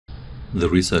The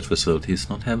research facility is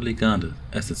not heavily guarded,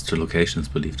 as its true location is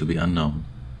believed to be unknown.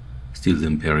 Steal the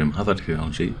Imperium hover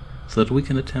technology so that we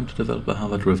can attempt to develop a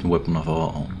hover-driven weapon of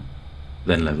our own.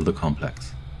 Then level the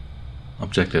complex.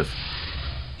 Objective: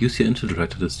 use your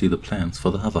infiltrator to steal the plans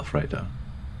for the hover freighter.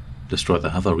 Destroy the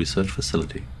hover research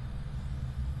facility.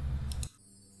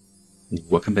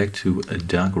 Welcome back to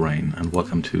Dark Reign, and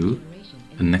welcome to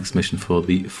the next mission for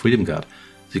the Freedom Guard.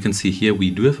 As you can see here,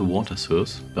 we do have a water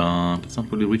source, but it's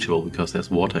not really reachable because there's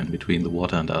water in between the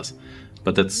water and us.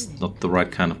 But that's not the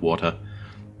right kind of water.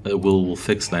 We'll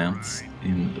fix that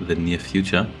in the near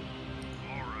future.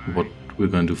 What we're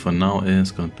going to do for now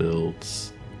is going to build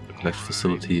a collection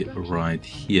facility right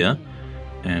here.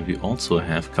 And we also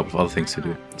have a couple of other things to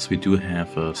do. So we do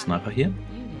have a sniper here.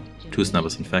 2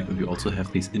 snipers in fact, and we also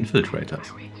have these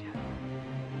infiltrators.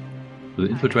 The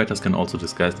infiltrators can also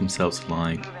disguise themselves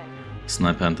like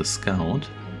sniper and the scout.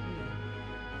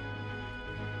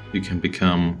 You can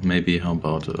become maybe, how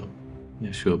about a,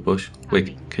 yeah sure, bush.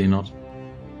 Wait, can you not?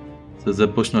 So is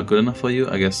that bush not good enough for you?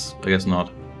 I guess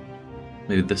not.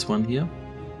 Maybe this one here?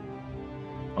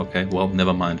 Okay, well,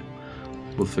 never mind.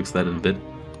 We'll fix that in a bit.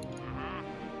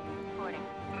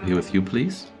 Here with you,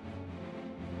 please.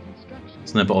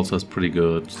 Sniper also has pretty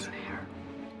good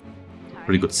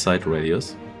sight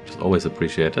radius, which is always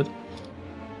appreciated.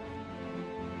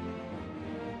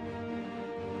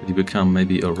 Did you become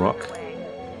maybe a rock?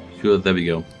 Sure, there we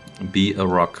go. Be a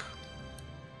rock.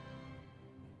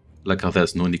 Like how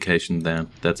there's no indication that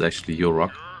that's actually your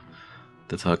rock.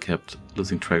 That's how I kept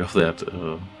losing track of that.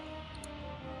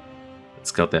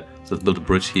 Let's go there. So let's build a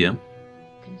bridge here.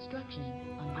 Construction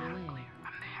underway.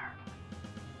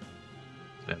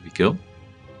 There we go.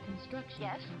 Construction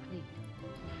complete.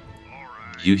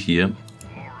 You here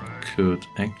could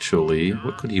actually...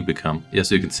 what could you become?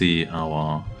 Yes, you can see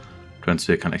our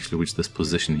transfer can actually reach this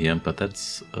position here, but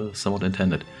that's somewhat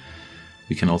intended.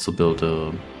 We can also build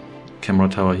a camera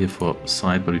tower here for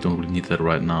sight, but we don't really need that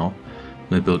right now. I'm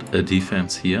going to build a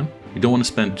defense here. We don't want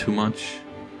to spend too much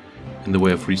in the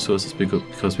way of resources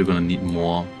because we're going to need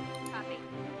more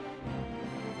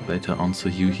later on. So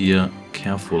you here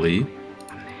carefully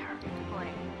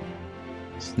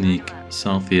sneak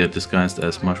south here, disguised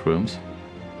as mushrooms,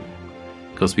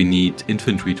 because we need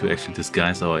infantry to actually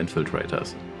disguise our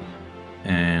infiltrators.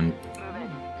 And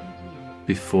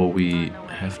before we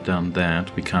have done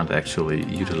that, we can't actually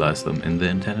utilize them in the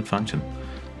intended function.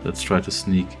 Let's try to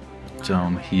sneak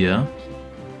down here.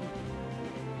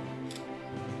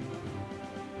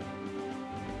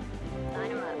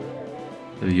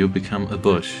 You become a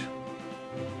bush.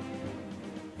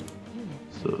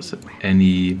 So is there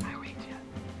any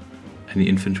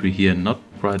infantry here? Not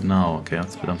right now. Okay,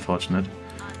 that's a bit unfortunate.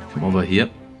 Come over here.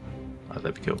 Ah,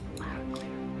 there we go.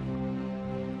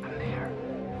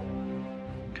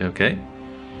 Okay.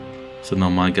 So now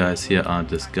my guys here are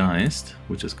disguised,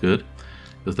 which is good,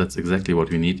 because that's exactly what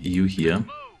we need. You here.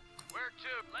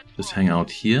 Just hang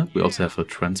out here. We also have a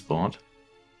transport,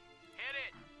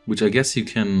 which I guess you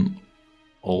can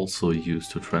also use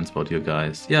to transport your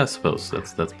guys. Yeah, I suppose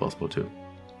that's possible too.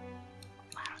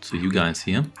 So you guys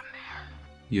here,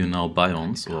 you're now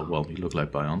bions, or well, you look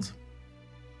like bions.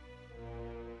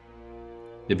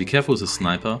 Yeah, be careful with the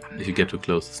sniper. If you get too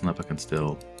close, the sniper can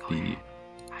still be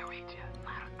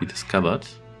discovered.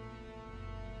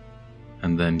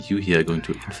 And then you here are going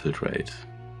to infiltrate.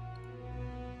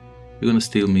 You're going to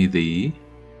steal me the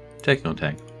techno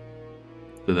tank.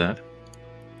 With that,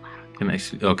 can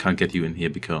actually can't get you in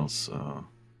here because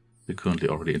we're currently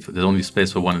already there's only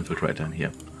space for one infiltrator in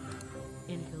here.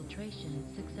 Infiltration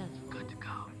successful. Good to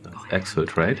go.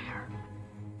 Exfiltrate.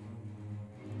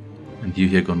 And you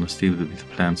here gonna steal the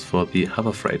plans for the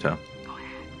hover freighter.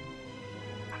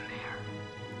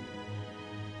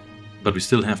 But we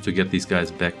still have to get these guys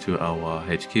back to our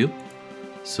HQ,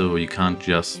 so you can't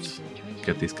just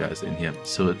get these guys in here.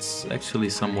 So it's actually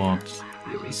somewhat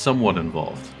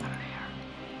involved.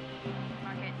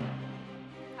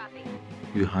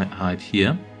 You hide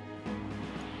here.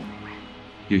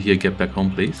 You here get back home,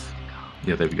 please.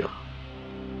 Yeah, there we go.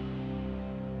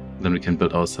 Then we can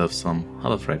build ourselves some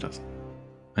hover freighters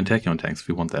and tachyon tanks if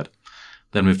we want that.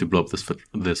 Then we have to blow up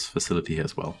this facility here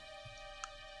as well.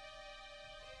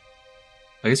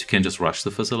 I guess you can't just rush the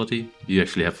facility. You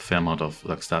actually have a fair amount of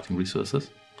like starting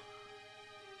resources.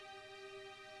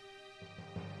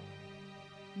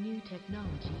 New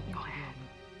technology integrated.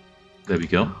 There we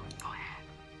go.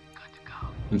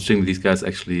 Interesting, these guys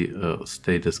actually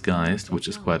stay disguised, which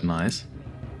is quite nice.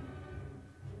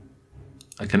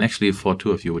 I can actually afford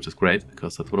 2 of you, which is great,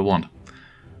 because that's what I want.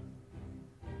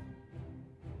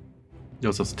 You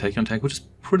also have the tachyon tank, which is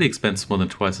pretty expensive, more than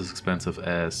twice as expensive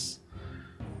as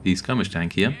the skirmish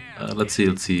tank here. Let's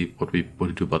see what we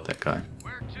do about that guy.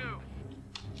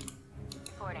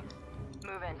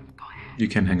 You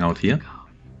can hang out here.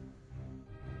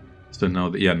 So now,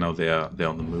 now they're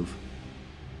on the move.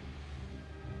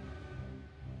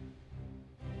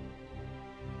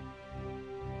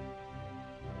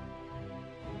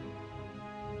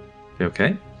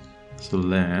 Okay. So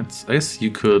let's. I guess you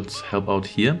could help out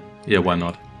here. Yeah, why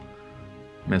not?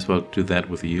 May as well do that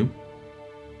with you.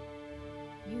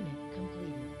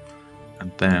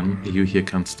 And then you here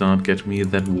can start getting me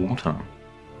that water.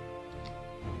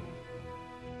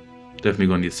 Definitely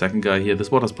gonna need a second guy here.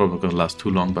 This water's probably not gonna last too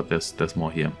long, but there's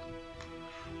more here.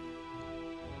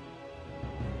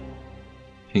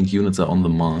 Pink units are on the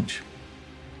march.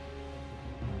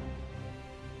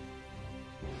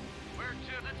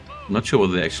 I'm not sure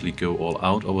whether they actually go all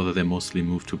out or whether they mostly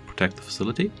move to protect the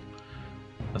facility.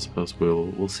 I suppose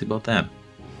we'll see about that.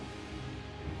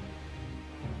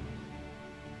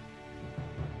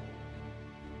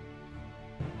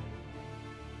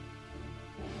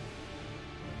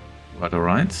 Right,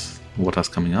 alright. Water's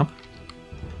coming up.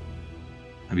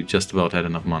 And we just about had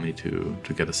enough money to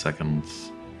get a second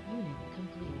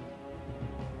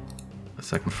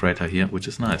freighter here, which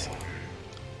is nice.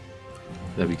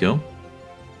 There we go.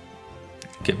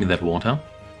 Get me that water.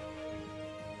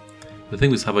 The thing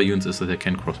with hover units is that they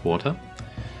can cross water.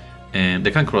 And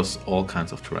they can cross all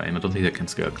kinds of terrain. I don't think they can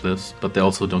scale cliffs, but they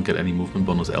also don't get any movement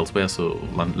bonus elsewhere, so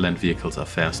land vehicles are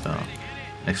faster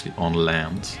actually on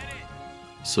land.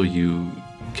 So you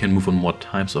can move on more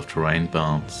types of terrain,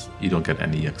 but you don't get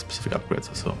any specific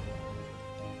upgrades or so.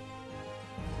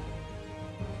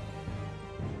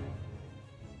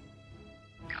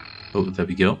 Oh, there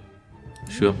we go.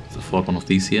 Sure, let's afford one of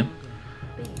these here.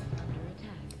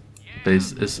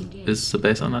 Base is the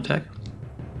base on attack?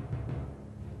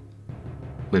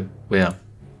 Wait, where?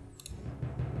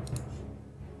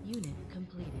 Unit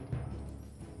completed.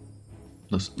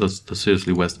 That's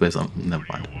seriously west base on. Never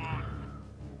mind.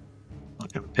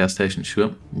 Okay, repair station,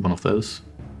 sure, one of those.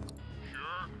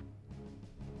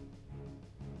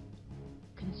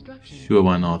 Sure,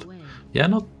 why not? Yeah,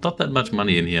 not that much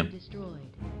money in here.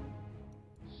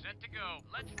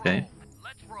 Okay.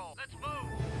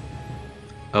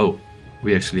 Oh,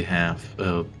 we actually have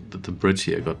the bridge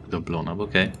here got blown up.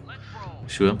 Okay,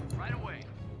 sure.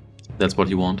 That's what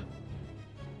you want.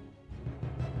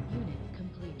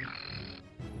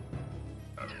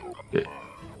 Okay.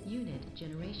 Unit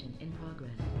generation in progress.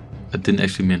 I didn't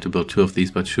actually mean to build two of these,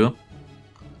 but sure.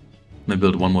 Maybe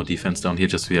build one more defense down here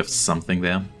just so we have something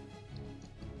there.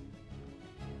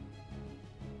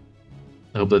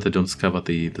 I hope that they don't discover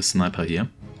the sniper here,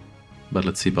 but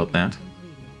let's see about that.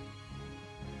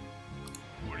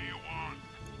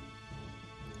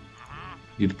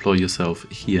 You deploy yourself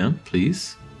here,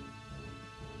 please.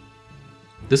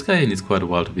 This guy needs quite a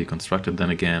while to be constructed,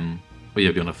 then again... Oh yeah,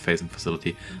 we're on a phasing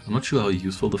facility. I'm not sure how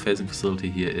useful the phasing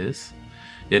facility here is.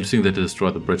 Yeah, interesting that they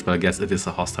destroy the bridge, but I guess it is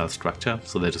a hostile structure,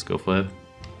 so they just go for it.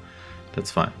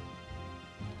 That's fine.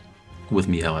 With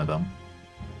me, however.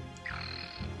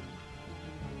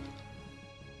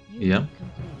 Yeah.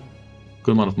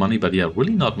 Good amount of money, but yeah,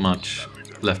 really not much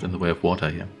left in the way of water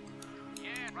here.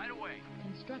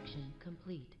 Construction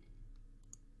complete.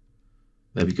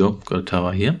 There we go, got a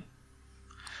tower here.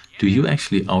 Do you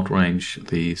actually outrange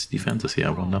these defenses here,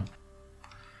 I wonder?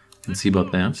 Can see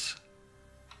about that.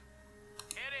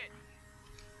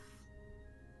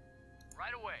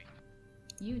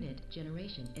 Unit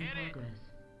generation in progress.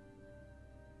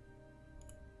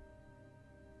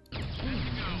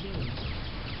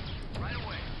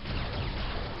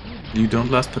 You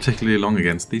don't last particularly long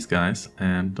against these guys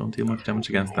and don't deal much damage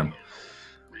against them.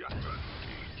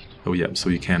 Oh yeah, so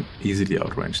you can easily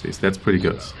outrange these. That's pretty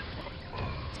good. It's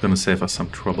gonna save us some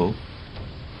trouble.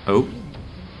 Oh,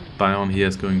 Bion here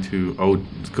is going to... Oh,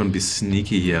 it's gonna be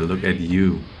sneaky here. Look at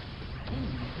you.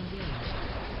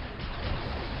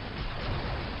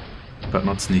 But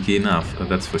not sneaky enough,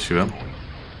 that's for sure.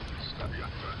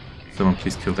 Someone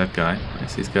please kill that guy.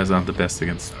 Nice. These guys aren't the best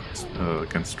against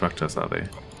structures, are they?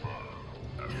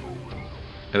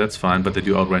 Yeah, that's fine, but they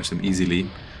do outrange them easily,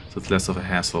 so it's less of a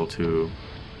hassle to...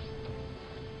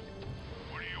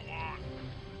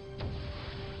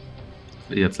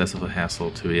 Yeah, it's less of a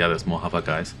hassle to... Yeah, there's more hover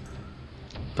guys.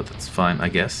 But that's fine, I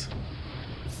guess.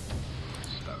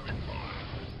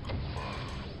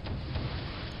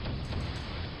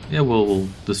 Yeah, we'll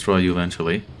destroy you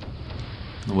eventually.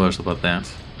 No worries about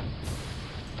that.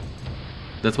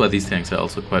 That's why these tanks are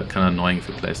also quite kind of annoying if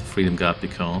you place a Freedom Guard,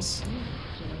 because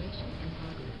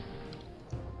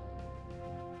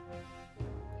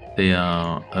They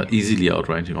are easily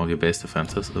outranging all your base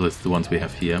defenses, at least the ones we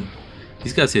have here.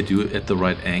 These guys here do it at the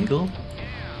right angle.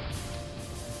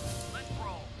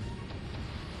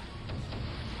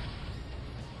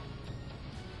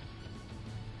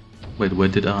 Wait, where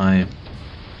did I...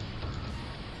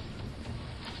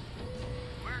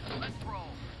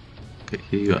 Okay,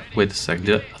 here you are. Wait a second,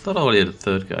 I thought I already had a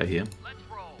third guy here.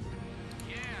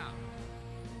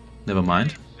 Never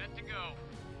mind.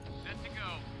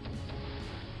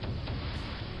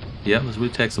 Yeah, this really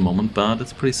takes a moment, but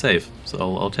it's pretty safe, so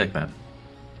I'll take that.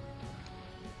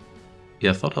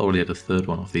 Yeah, I thought I already had a third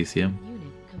one of these here.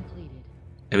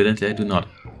 Evidently I do not.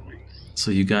 So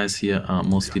you guys here are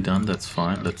mostly done, that's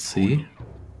fine, let's see.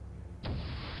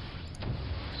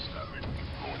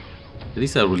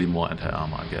 These are really more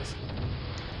anti-armor, I guess.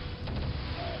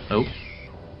 Oh.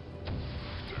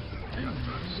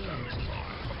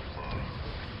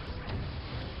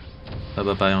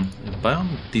 Bye-bye, Bion. Bion,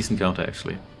 decent counter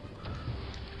actually.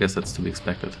 I guess that's to be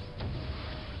expected.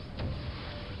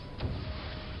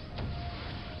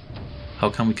 How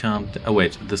come we can't... Oh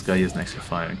wait, this guy isn't actually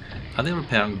firing. Are they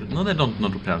repairing... No, they're not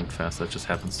repairing it fast, that just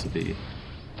happens to be...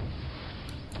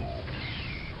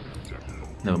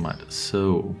 Never mind.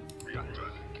 So...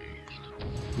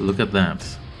 Look at that.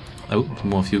 Oh,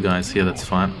 more of you guys here, that's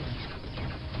fine.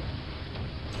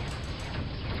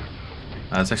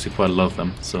 There's actually quite a lot of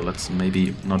them, so let's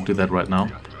maybe not do that right now.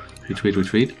 Retreat,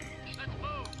 retreat.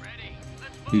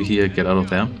 You here, get out of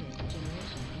there.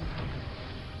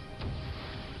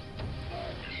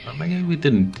 Maybe we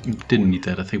didn't need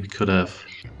that. I think we could have...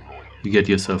 You get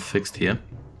yourself fixed here.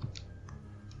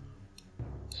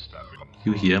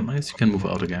 You here, I guess you can move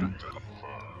out again.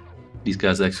 These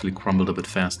guys actually crumbled a bit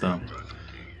faster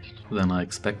than I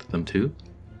expected them to.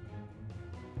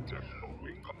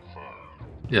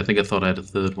 Yeah, I think I thought I had a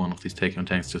third one of these takedown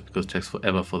tanks just because it takes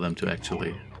forever for them to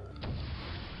actually...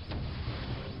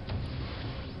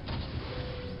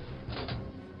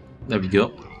 There we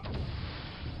go.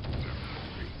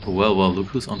 Well, look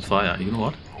who's on fire. You know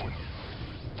what?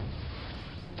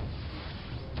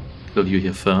 Kill you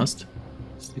here first.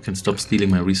 So you can stop stealing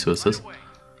my resources.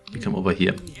 You come over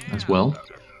here as well.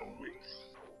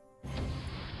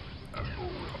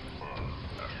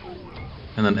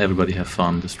 And then everybody have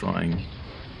fun destroying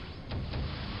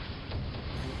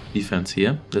defense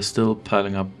here. They're still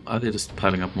piling up. Are they just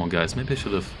piling up more guys? Maybe I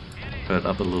should have hurried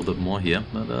up a little bit more here,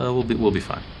 but we'll be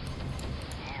fine.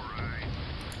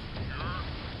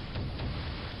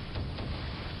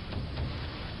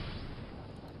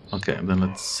 Okay, and then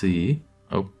let's see.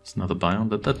 Oh, it's another biome.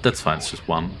 That's fine. It's just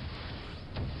one.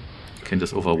 Can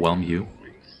just overwhelm you.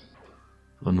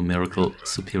 The numerical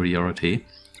superiority.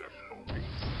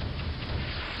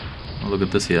 Oh, look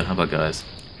at this here, how about guys?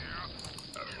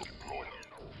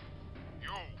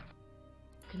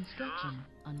 Construction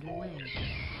underway.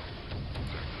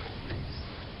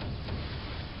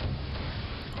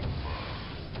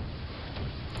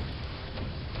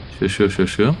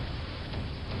 Sure.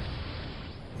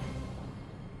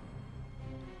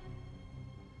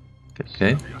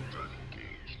 Okay.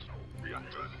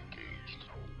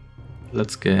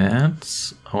 Let's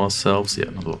get ourselves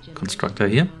another constructor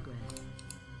here.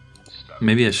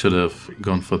 Maybe I should have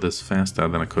gone for this faster,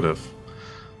 then I could have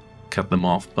cut them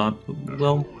off, but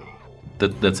well,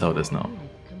 that's how it is now.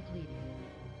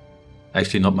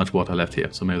 Actually, not much water left here,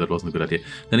 so maybe that wasn't a good idea.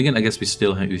 Then again, I guess we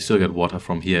still get water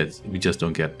from here. We just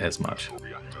don't get as much.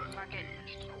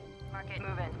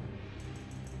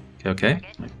 Okay.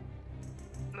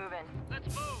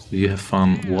 So you have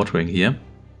fun watering here.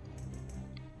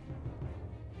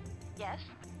 Yes.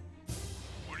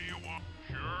 What do you want?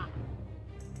 Sure.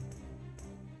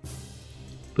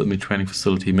 Build me a training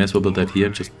facility. May as well build that here,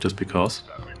 just because.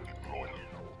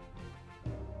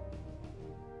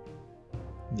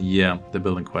 Yeah, they're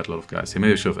building quite a lot of guys here.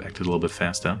 Maybe I should have acted a little bit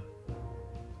faster.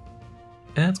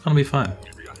 Yeah, it's gonna be fine.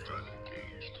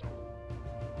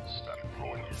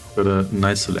 Got a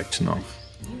nice selection of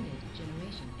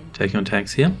takedown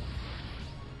tanks here.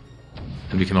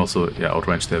 And we can also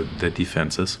outrange their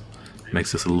defenses.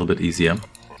 Makes this a little bit easier.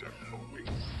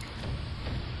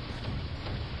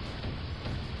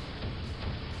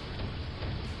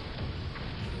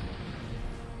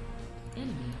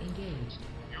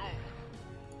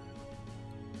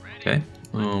 Okay,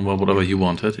 well, whatever you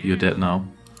wanted, you're dead now.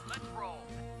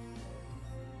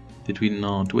 Did we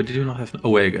not? Wait, did you not have? Oh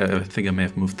wait, I think I may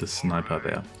have moved the sniper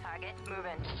there. Target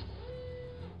moving.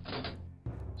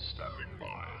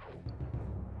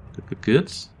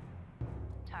 Good.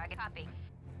 Target copy.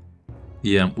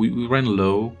 Yeah, we ran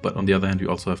low, but on the other hand, we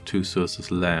also have 2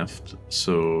 sources left,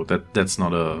 so that's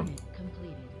not a.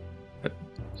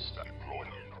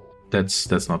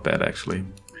 That's not bad actually.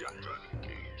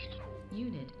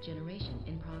 Unit generation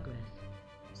in progress.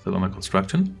 Still under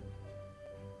construction.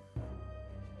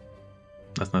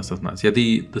 That's nice. That's nice. Yeah,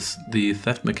 the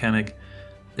theft mechanic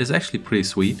is actually pretty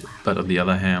sweet. But on the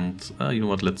other hand, you know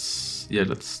what? Let's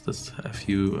have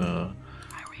you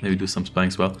maybe do some spying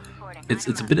as well. It's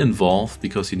a bit involved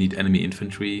because you need enemy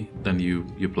infantry. Then you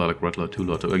apply like Red Alert 2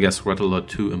 Lord 2. I guess Red Alert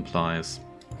 2 applies.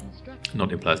 Construction.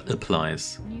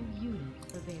 Applies. New unit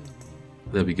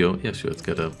available. There we go. Yeah, sure. Let's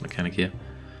get a mechanic here.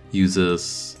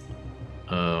 Uses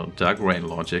Dark Rain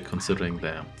logic, considering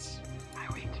that. There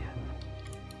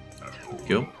we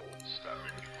go.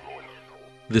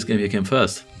 This game here came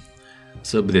first.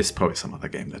 So but there's probably some other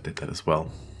game that did that as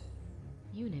well.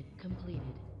 Unit completed.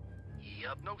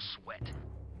 Yup, no sweat.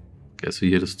 Okay, so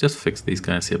you just fix these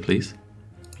guys here, please.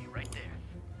 Be right there.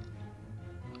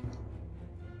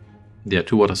 Yeah,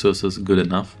 2 water sources, good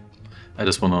enough. I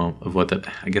just want to avoid that.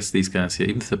 I guess these guys here,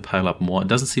 even if they pile up more, it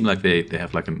doesn't seem like they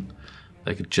have like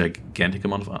a gigantic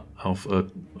amount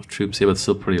of troops here, but it's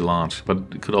still pretty large. But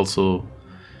it could also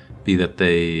be that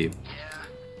they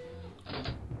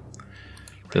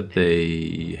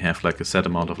have like a set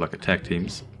amount of like attack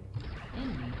teams.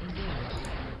 Enemy engaged.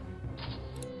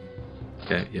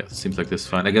 Okay, yeah, seems like this is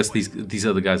fine. I guess these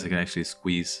are the guys that can actually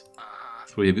squeeze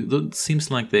through here. It seems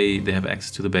like they have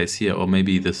access to the base here, or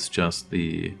maybe this is just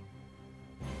the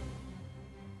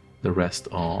rest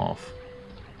of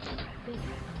Base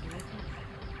under attack.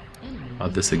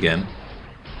 Enemy this again.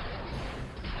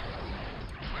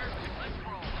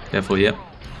 Careful here.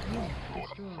 unit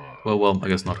destroyed. Well, I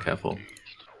guess not careful.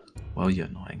 Well, you're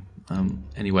annoying.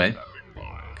 Anyway,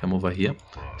 come over here.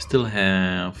 Still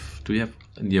have... Do we have...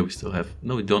 Yeah, we still have...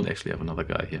 No, we don't actually have another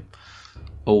guy here.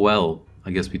 Oh well.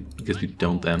 I guess we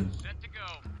don't then. Set to go.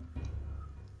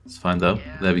 It's fine though.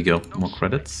 There we go. More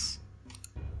credits.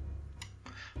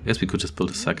 I guess we could just build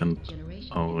a second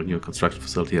new construction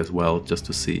facility as well, just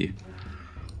to see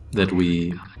that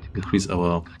we increase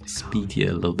our speed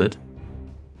here a little bit.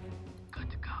 Good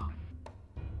to go.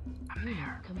 I'm Unit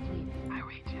there. completed. I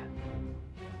read you.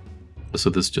 So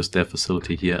this is just their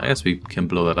facility here. I guess we can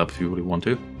blow that up if you really want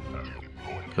to.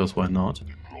 Because why not?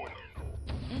 Enemy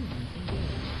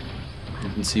engaged.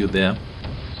 Didn't see you there.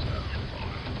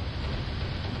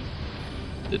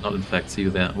 Did not in fact see you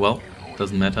there. Well,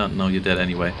 doesn't matter. Now you're dead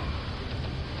anyway.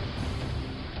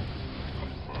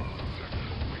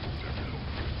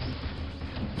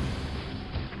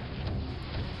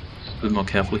 A bit more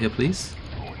careful here, please.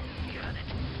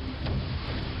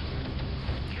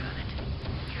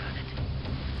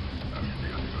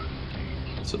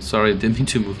 So, sorry, didn't mean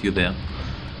to move you there.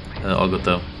 All good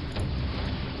though.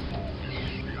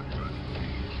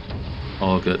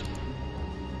 All good.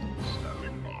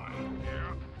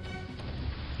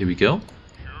 Here we go.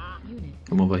 Unit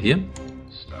Come over here.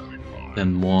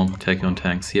 Then more Taelon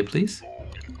tanks here, please.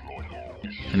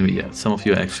 And yeah, some of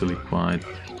you are actually quite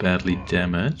badly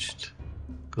damaged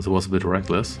because it was a bit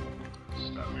reckless.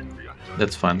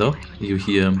 That's fine though. You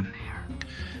here.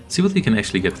 See whether you can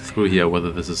actually get through here.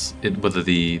 Whether this is whether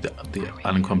the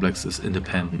island complex is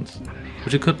independent,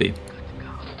 which it could be.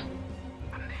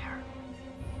 I'm there.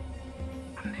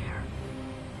 I'm there.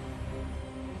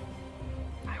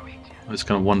 I read you. I was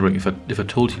kind of wondering if I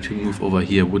told you to move over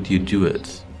here, would you do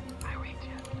it? I read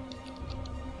you.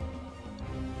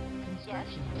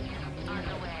 construction. On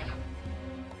the way.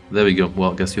 There we go.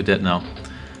 Well, I guess you're dead now.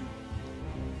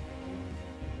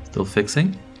 Still fixing.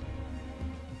 Unit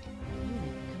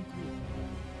complete.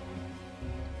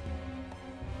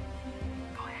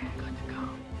 Go ahead. Good to go.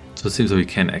 So it seems like we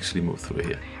can actually move through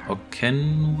here. Or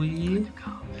can we?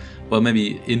 Go. Well,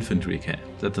 maybe infantry can.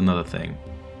 That's another thing.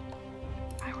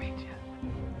 I read you.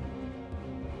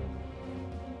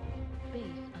 Base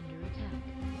under attack.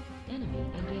 Enemy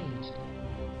engaged.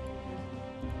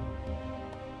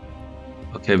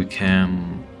 Okay, we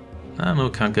can... no,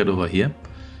 can't get over here.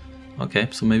 Okay,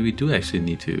 so maybe we do actually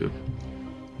need to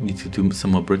do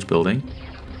some more bridge building.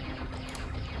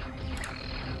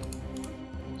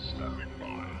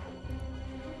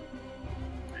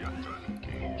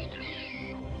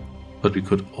 But we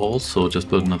could also just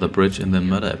build another bridge and then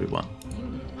murder everyone.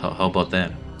 How about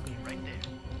that? Right there.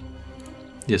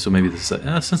 Yeah, so maybe this is...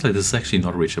 sounds like this is actually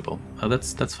not reachable.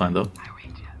 That's fine though. I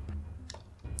read you.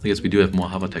 I guess we do have more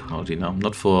hover technology now.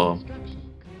 Not for... Construction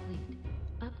complete.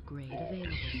 Upgrade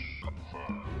available.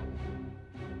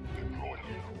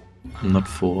 Not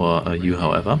for you,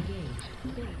 however.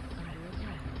 Engaged.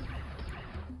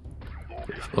 Base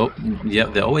under attack. Oh, yeah,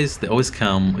 they always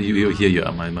come. Here you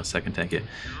are, my second tank here.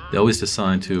 They always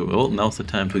decide to. Oh, now's the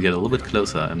time to get a little bit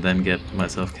closer and then get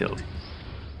myself killed.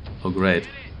 Oh, great.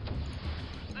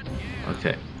 Let's get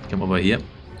Okay, come over here.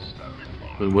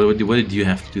 But what did you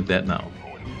have to do that now?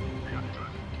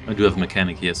 I do have a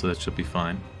mechanic here, so that should be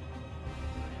fine.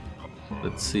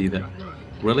 Let's see that.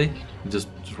 Really? You just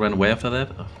ran away after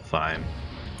that? Oh, fine.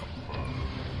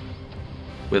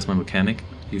 Where's my mechanic?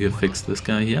 You can fix this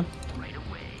guy here.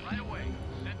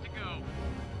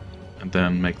 And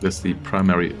then make this the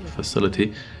primary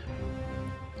facility.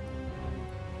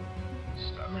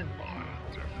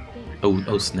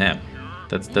 Oh snap.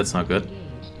 That's not good.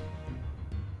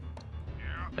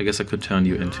 I guess I could turn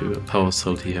you into a power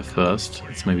facility here first.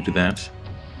 Let's maybe do that.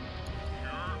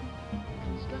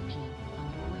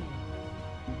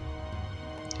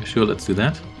 You sure? Let's do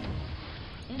that.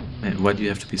 Man, why do you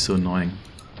have to be so annoying?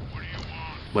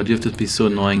 Why do you have to be so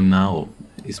annoying now,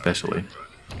 especially?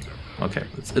 Okay,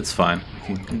 it's fine.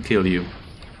 I can kill you.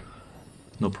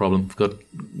 No problem. I've got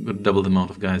double the amount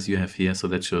of guys you have here, so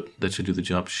that should do the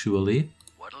job, surely.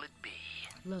 What'll it be?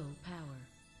 Low power.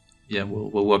 Yeah,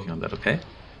 we're working on that. Okay.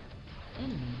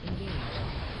 Enemy engaged.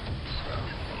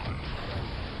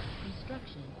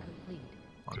 Construction complete.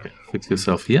 Okay. Fix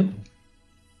yourself here.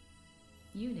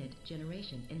 Unit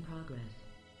generation in progress.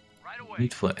 Right away.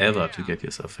 Need forever to get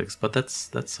yourself fixed, but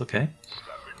that's okay.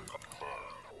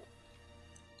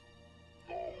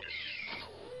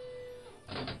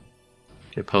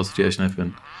 Okay, power situation has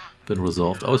been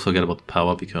resolved. I always forget about the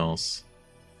power because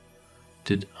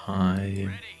did I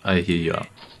here you are.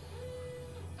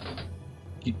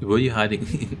 Were you hiding?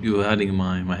 You were hiding in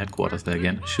my headquarters there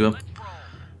again.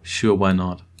 Sure, why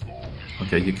not?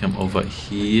 Okay, you come over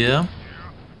here.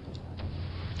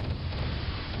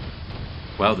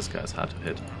 Wow, this guy is hard to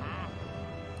hit.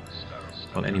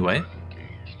 Well, anyway.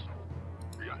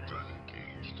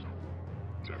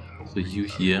 So you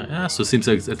here. Yeah, so it seems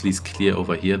like it's at least clear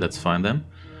over here. That's fine then.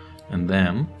 And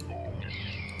then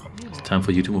it's time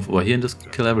for you to move over here and just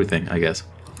kill everything, I guess.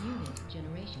 Unit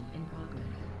generation in progress.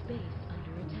 Base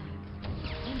under attack.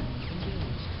 Enemy engaged.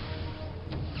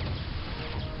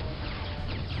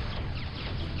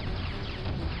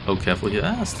 Oh, careful here.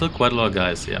 Ah, still quite a lot of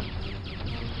guys here.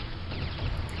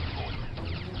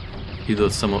 Either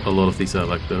a lot of these are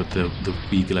like the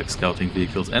weak like scouting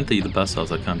vehicles, and the bus house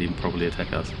that can't even probably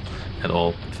attack us at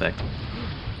all, in fact.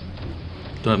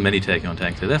 Don't have many taking on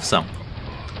tanks, they have some.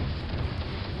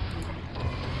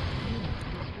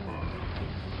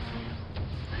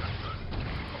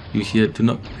 You here, do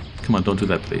not... Come on, don't do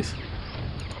that, please.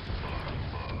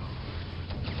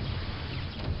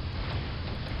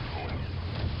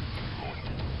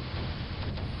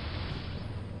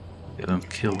 Yeah, don't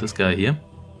kill this guy here.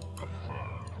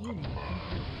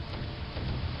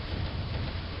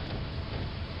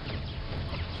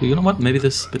 So you know what? Maybe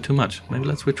this is a bit too much. Maybe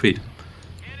let's retreat.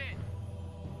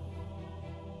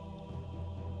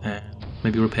 And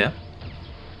maybe repair.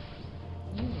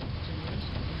 Unit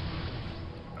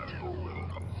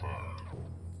generation.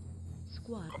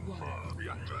 Squad 1.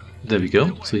 There we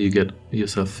go. So you get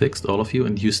yourself fixed, all of you,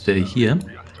 and you stay here.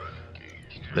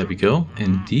 There we go.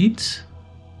 Indeed.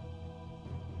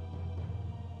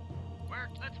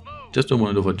 Let's move. Just don't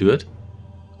want to overdo it.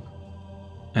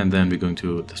 And then we're going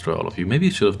to destroy all of you. Maybe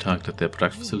you should have targeted their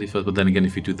production facility first, but then again,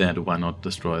 if you do that, why not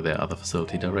destroy their other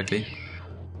facility directly?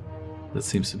 That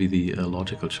seems to be the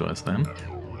logical choice then.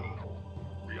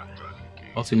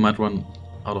 Also, you might run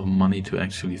out of money to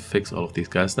actually fix all of these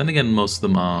guys. Then again, most of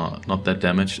them are not that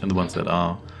damaged, and the ones that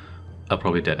are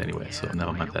probably dead anyway, so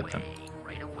never mind that then.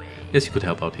 Yes, you could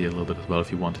help out here a little bit as well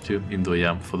if you wanted to, even though,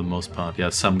 yeah, for the most part, yeah,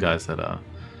 some guys that are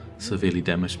severely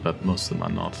damaged, but most of them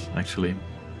are not, actually.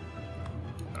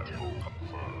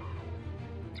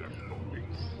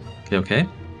 Okay.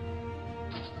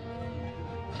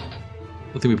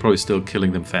 I think we're probably still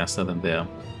killing them faster than they're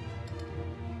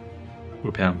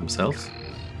repairing themselves.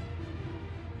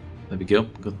 There we go.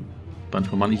 Got a bunch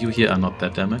more money. You here are not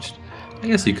that damaged. I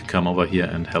guess you could come over here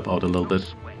and help out a little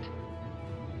bit.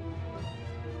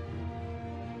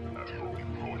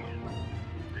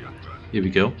 Here we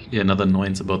go. Yeah, another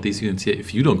annoyance about these units here,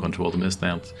 if you don't control them, is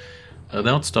that they're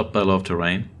not stopped by a lot of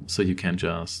terrain, so you can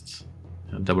just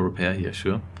double repair here,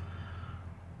 sure.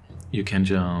 You can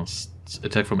just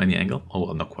attack from any angle. Oh,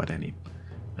 well, not quite any.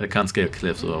 I can't scale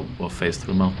cliffs or phase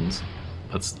through mountains,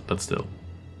 but still.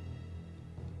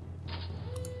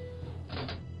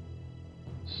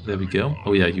 There we go.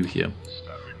 Oh yeah, you here.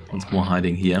 Once more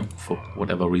hiding here for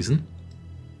whatever reason.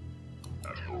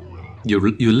 You're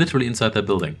literally inside that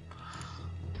building.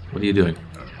 What are you doing?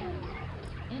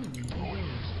 Enemy engaged.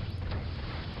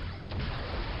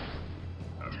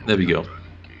 There we go.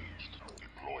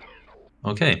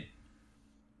 Okay.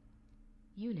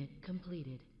 Unit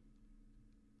completed.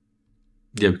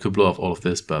 Yeah, we could blow off all of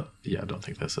this, but yeah, I don't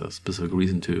think there's a specific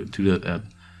reason to do that at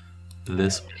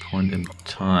this point in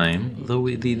time. Though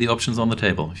the option's on the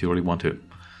table if you really want to.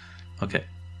 Okay,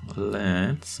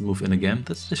 let's move in again.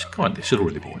 Come on, this should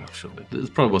really be enough, shouldn't it? This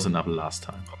probably was enough last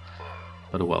time.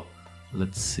 But well,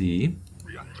 let's see.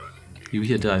 You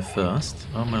here die first.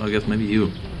 Oh man, I guess maybe you.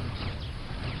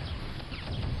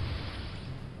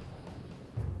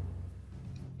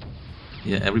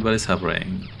 Yeah, everybody's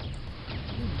hovering.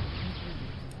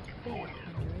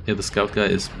 Yeah, the scout guy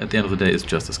is, at the end of the day, is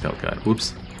just a scout guy.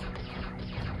 Oops.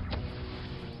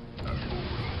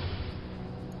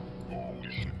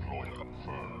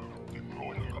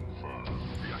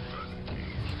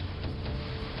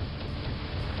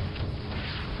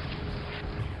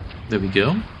 There we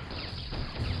go.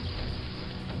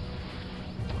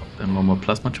 Then one more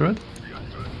plasma turret.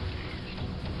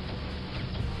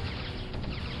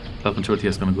 Plasma turret here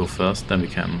is gonna go first, then we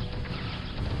can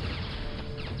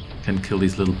kill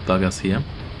these little buggers here.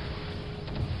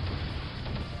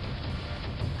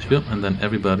 Sure, and then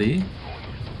everybody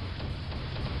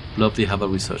blow up the hover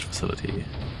research facility.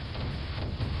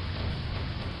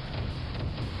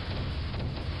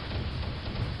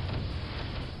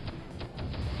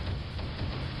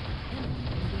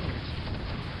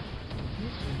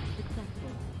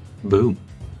 Boom.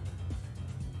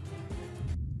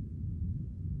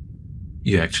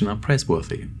 Your actions are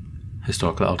praiseworthy.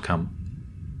 Historical outcome.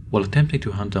 While attempting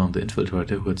to hunt down the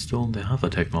infiltrator who had stolen their hover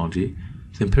technology,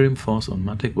 the Imperium force on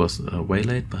Malik was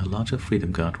waylaid by a larger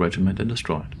Freedom Guard regiment and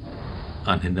destroyed.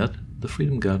 Unhindered, the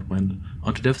Freedom Guard went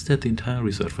on to devastate the entire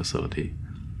research facility.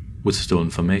 With the stolen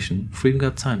information, Freedom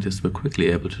Guard scientists were quickly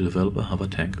able to develop a hover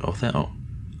tank of their own.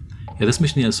 Yeah, this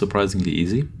mission here is surprisingly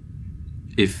easy.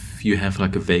 If you have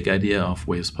like a vague idea of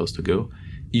where you're supposed to go,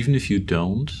 even if you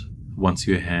don't, once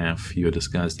you have your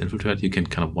disguised infiltrate, you can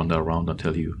kind of wander around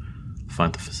until you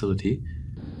find the facility,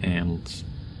 and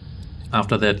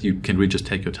after that you can really just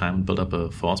take your time and build up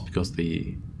a force, because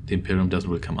the Imperium doesn't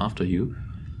really come after you,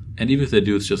 and even if they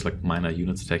do, it's just like minor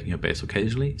units attacking your base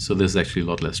occasionally, so this is actually a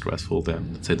lot less stressful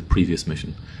than, let's say, the previous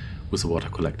mission with the water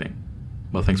collecting.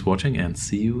 Well, thanks for watching and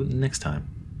see you next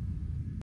time.